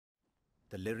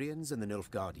The Lyrians and the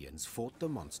Nilfgaardians fought the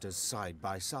monsters side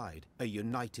by side, a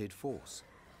united force.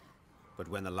 But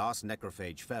when the last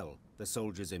necrophage fell, the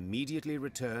soldiers immediately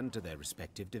returned to their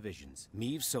respective divisions.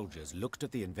 Meve's soldiers looked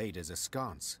at the invaders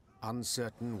askance,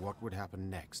 uncertain what would happen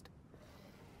next.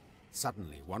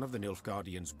 Suddenly, one of the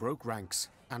Nilfgaardians broke ranks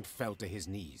and fell to his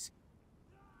knees.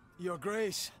 Your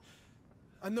Grace,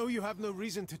 I know you have no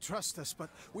reason to trust us, but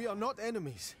we are not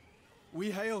enemies.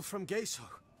 We hail from Geso,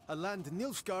 a land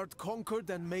Nilfgaard conquered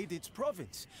and made its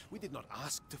province. We did not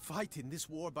ask to fight in this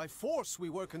war by force. We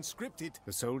were conscripted.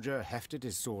 The soldier hefted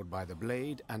his sword by the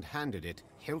blade and handed it,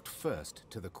 hilt first,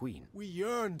 to the queen. We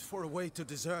yearned for a way to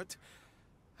desert,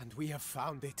 and we have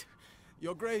found it.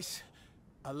 Your Grace,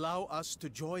 allow us to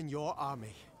join your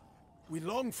army. We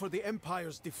long for the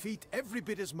Empire's defeat every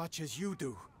bit as much as you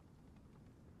do.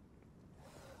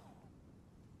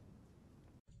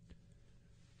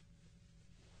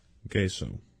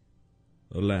 Geso,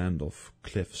 a land of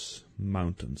cliffs,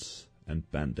 mountains and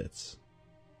bandits.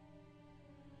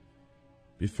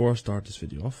 Before I start this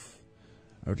video off,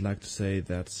 I would like to say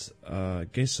that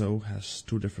Geso has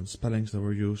two different spellings that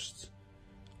were used.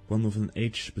 One with an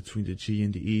H between the G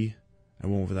and the E, and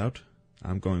one without.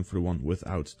 I'm going for the one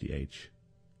without the H.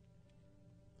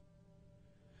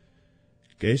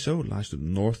 Geso lies to the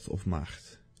north of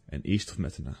Maagd and east of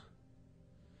Mettena.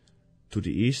 To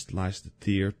the east lies the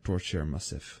Tier Torture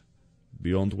Massif,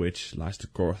 beyond which lies the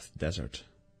Korth Desert.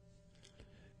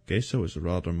 Geso is a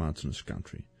rather mountainous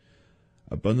country,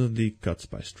 abundantly cut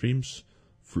by streams,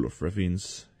 full of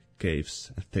ravines,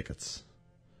 caves and thickets,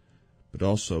 but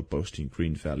also boasting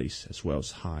green valleys as well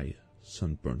as high,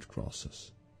 sunburnt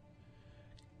grasses.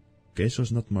 Geso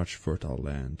is not much fertile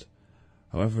land,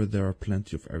 however there are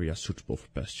plenty of areas suitable for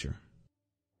pasture.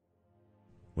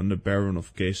 When the Baron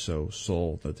of Geso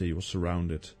saw that he was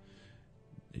surrounded,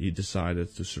 he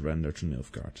decided to surrender to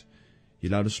Nilfgaard. He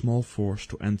allowed a small force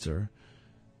to enter,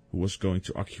 who was going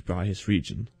to occupy his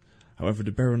region. However,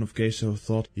 the Baron of Geso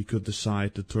thought he could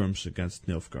decide the terms against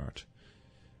Nilfgaard.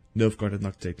 Nilfgaard did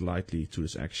not take lightly to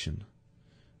this action.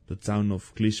 The town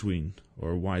of Glisween,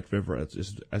 or White River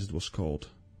as it was called,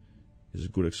 is a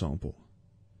good example.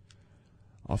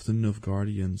 After the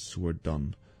Nilfgaardians were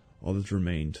done, all that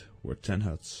remained were 10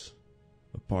 huts,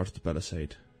 a part of the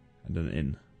palisade, and an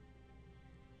inn.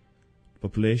 The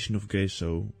population of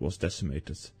Geso was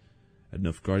decimated, and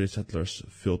Nilfgaardian settlers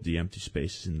filled the empty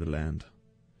spaces in the land.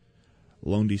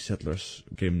 Along these settlers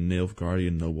came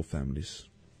Nilfgaardian noble families,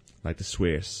 like the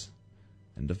Sweers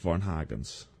and the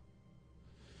Varnhagens.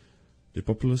 The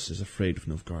populace is afraid of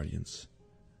Nilfgaardians.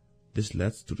 This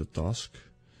led to the task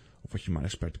of what you might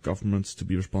expect the governments to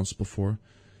be responsible for,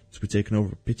 to be taken over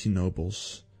by petty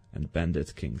nobles and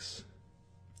bandit kings.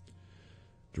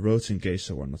 The roads in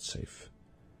Geso are not safe.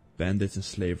 Bandits and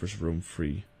slavers roam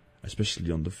free,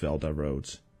 especially on the Velda road,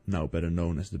 now better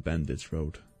known as the Bandits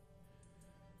Road.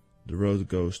 The road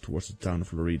goes towards the town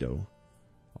of Laredo,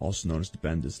 also known as the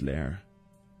Bandits' Lair.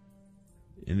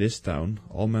 In this town,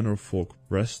 all manner of folk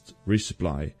rest,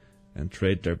 resupply, and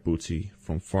trade their booty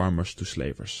from farmers to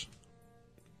slavers.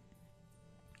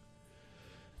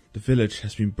 The village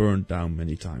has been burned down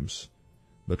many times,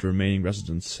 but the remaining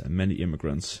residents and many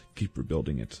immigrants keep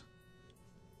rebuilding it.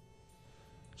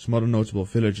 Some other notable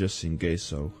villages in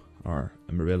Geso are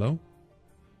Amarillo,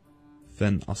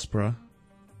 Ven Aspra,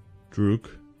 Druk,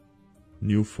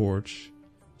 New Forge,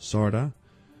 Sarda,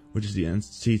 which is the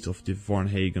seat of the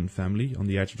Varnhagen family on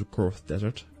the edge of the Korth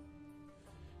Desert,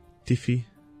 Tiffy,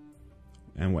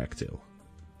 and Wagtail.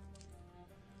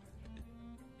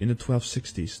 In the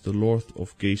 1260s, the Lord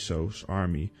of Geso's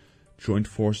army joined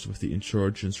forces with the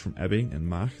insurgents from Ebbing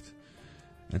and Maagd,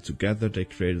 and together they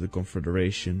created a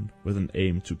confederation with an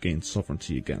aim to gain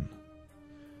sovereignty again.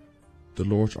 The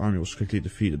Lord's army was quickly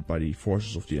defeated by the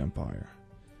forces of the Empire.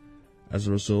 As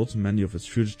a result, many of its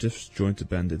fugitives joined the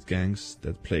bandit gangs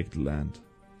that plagued the land.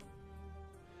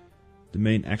 The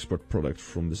main export product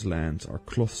from this land are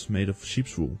cloths made of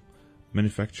sheep's wool,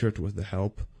 manufactured with the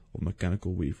help of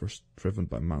mechanical weavers driven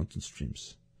by mountain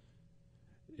streams.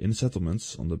 In the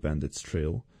settlements on the bandits'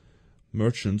 trail,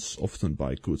 merchants often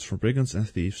buy goods from brigands and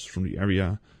thieves from the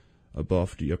area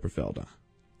above the Upper Velda.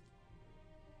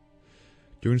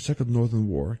 During the Second Northern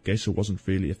War, Geso wasn't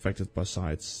really affected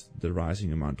besides the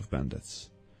rising amount of bandits.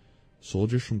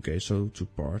 Soldiers from Geso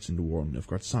took part in the war on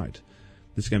Nilfgaard's side.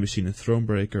 This can be seen in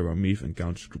Thronebreaker, where Meve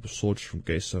encounters a group of soldiers from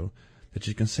Geso that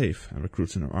she can save and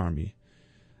recruits in her army.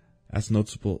 As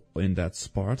notable in that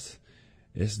part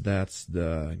is that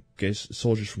the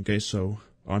soldiers from Geso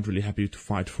aren't really happy to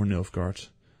fight for Nilfgaard.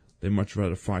 They much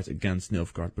rather fight against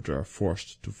Nilfgaard, but they are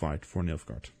forced to fight for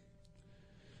Nilfgaard.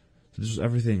 So this was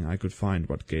everything I could find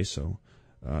about Geso.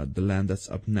 The land that's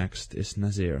up next is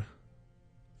Nazir,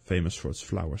 famous for its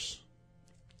flowers.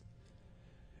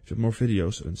 If you have more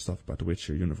videos and stuff about the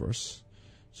Witcher universe,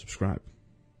 subscribe.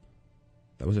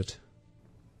 That was it.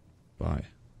 Bye.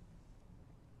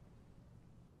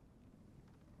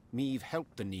 Meve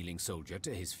helped the kneeling soldier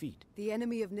to his feet. The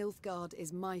enemy of Nilfgaard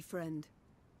is my friend,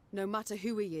 no matter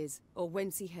who he is or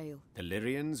whence he hail. The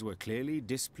Lyrians were clearly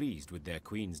displeased with their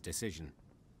queen's decision.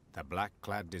 The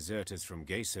black-clad deserters from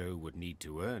Geso would need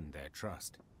to earn their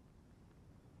trust.